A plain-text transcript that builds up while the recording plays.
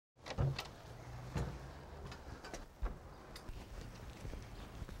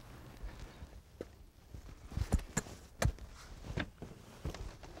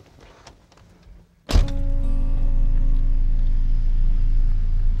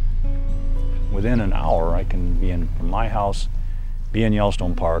within an hour I can be in from my house, be in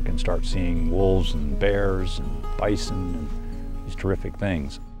Yellowstone Park and start seeing wolves and bears and bison and these terrific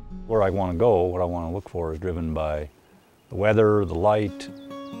things. Where I want to go, what I want to look for is driven by the weather, the light,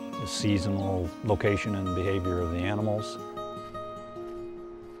 the seasonal location and behavior of the animals.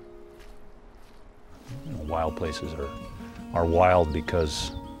 You know, wild places are wild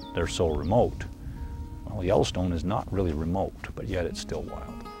because they're so remote. Well, Yellowstone is not really remote, but yet it's still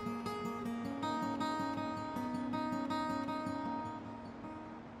wild.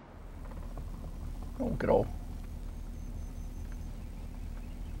 Oh, good old.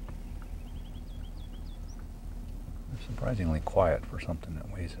 They're surprisingly quiet for something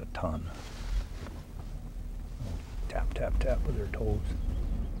that weighs a ton. Tap, tap, tap with their toes.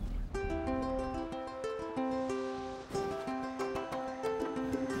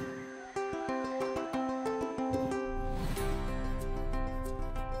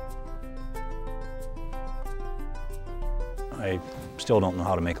 I still don't know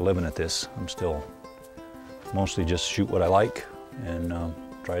how to make a living at this. I'm still mostly just shoot what I like and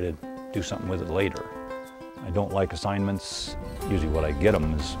try to do something with it later. I don't like assignments. Usually what I get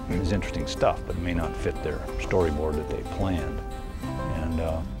them is interesting stuff, but it may not fit their storyboard that they planned. And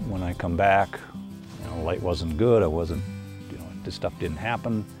when I come back, you know, light wasn't good, this stuff didn't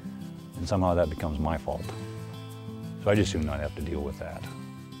happen, and somehow that becomes my fault. So I just assume I'd have to deal with that.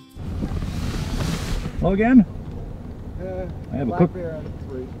 Hello again? I have a cook.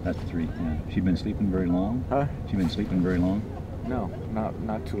 That's 3. Yeah. She been sleeping very long? Huh? She been sleeping very long? No,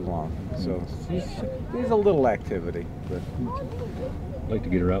 not too long. So there's a little activity, but I'd like to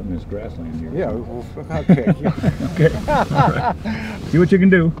get her out in this grassland here. yeah. Well, okay. Okay. All right. See what you can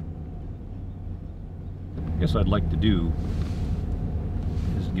do. I guess what I'd like to do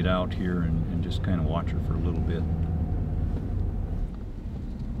is get out here and just kind of watch her for a little bit.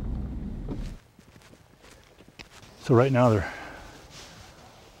 So right now they're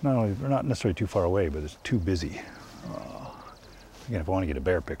not necessarily too far away, but it's too busy. Again, if I want to get a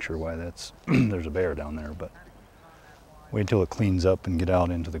bear picture, why that's there's a bear down there, but wait until it cleans up and get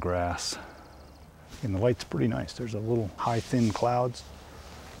out into the grass. And the light's pretty nice. There's a little high, thin clouds.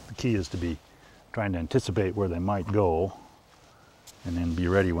 The key is to be trying to anticipate where they might go and then be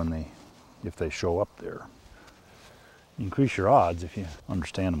ready if they show up there. You increase your odds if you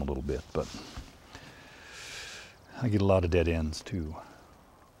understand them a little bit, but I get a lot of dead ends too.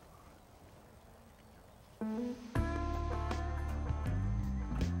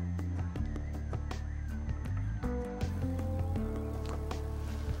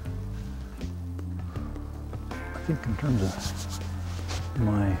 I think in terms of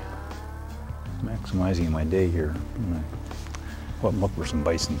my maximizing my day here, I'm gonna look for some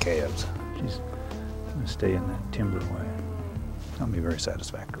bison calves. She's gonna stay in that timber way. That'll be very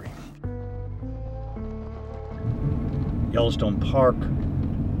satisfactory. Yellowstone Park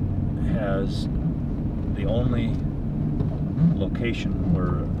has the only location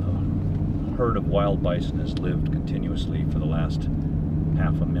where a herd of wild bison has lived continuously for the last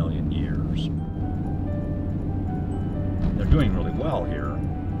 500,000 years. They're doing really well here,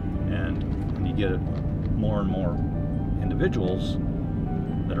 and when you get more and more individuals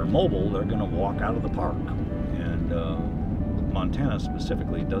that are mobile, they're going to walk out of the park, and Montana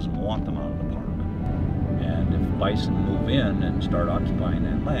specifically doesn't want them out of the park. And if bison move in and start occupying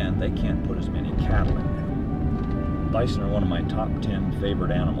that land, they can't put as many cattle in there. Bison are one of my top 10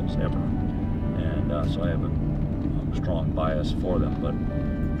 favorite animals ever, and so I have a strong bias for them, but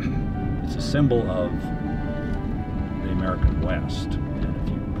it's a symbol of the American West, and if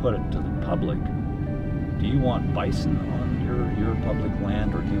you put it to the public, do you want bison on your public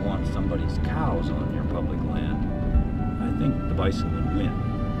land, or do you want somebody's cows on your public land? I think the bison would win.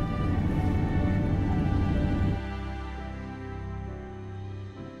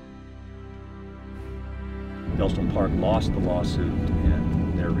 Yellowstone Park lost the lawsuit,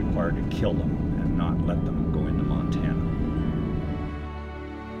 and they're required to kill them and not let them go into Montana.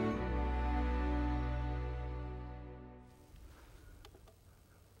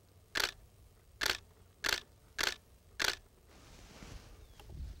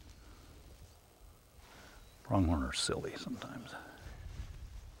 Pronghorn are silly sometimes.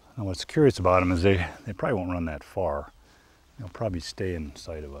 Now what's curious about them is they probably won't run that far. They'll probably stay in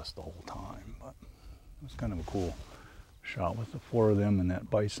sight of us the whole time, but it was kind of a cool shot with the 4 of them and that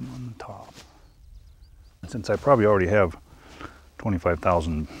bison on the top. And since I probably already have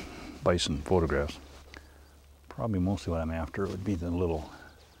 25,000 bison photographs, probably mostly what I'm after would be the little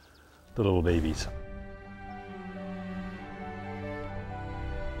babies.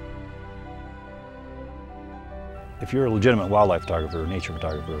 If you're a legitimate wildlife photographer or nature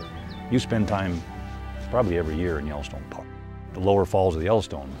photographer, You spend time probably every year in Yellowstone Park. The lower falls of the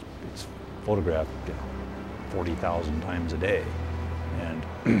Yellowstone, it's photographed 40,000 times a day.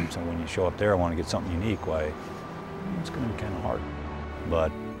 And so when you show up there and want to get something unique, why, it's going to be kind of hard.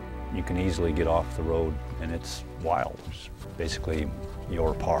 But you can easily get off the road and it's wild. It's basically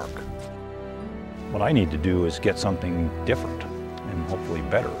your park. What I need to do is get something different and hopefully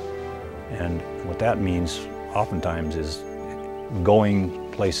better. And what that means oftentimes is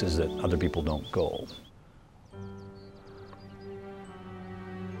going places that other people don't go.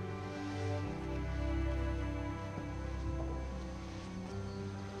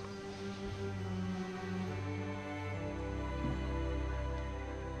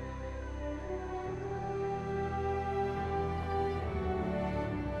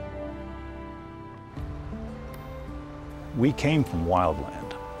 We came from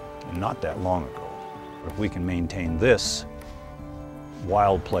wildland, and not that long ago. If we can maintain this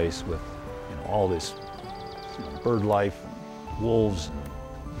wild place with all this bird life, wolves,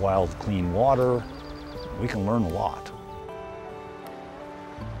 wild clean water, we can learn a lot.